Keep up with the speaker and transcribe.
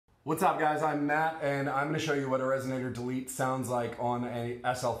What's up guys, I'm Matt and I'm going to show you what a resonator delete sounds like on a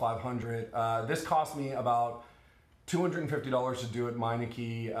SL500. This cost me about $250 to do at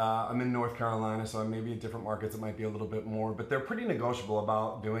Meineke. I'm in North Carolina, so maybe in different markets it might be a little bit more, but they're pretty negotiable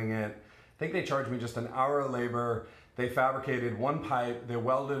about doing it. I think they charged me just an hour of labor. They fabricated one pipe, they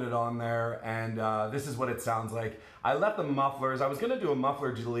welded it on there, and this is what it sounds like. I left the mufflers. I was going to do a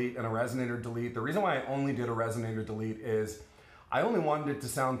muffler delete and a resonator delete. The reason why I only did a resonator delete is I only wanted it to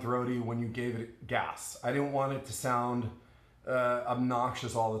sound throaty when you gave it gas. I didn't want it to sound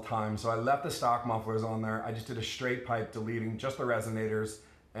obnoxious all the time, so I left the stock mufflers on there. I just did a straight pipe deleting just the resonators,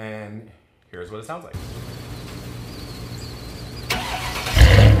 and here's what it sounds like.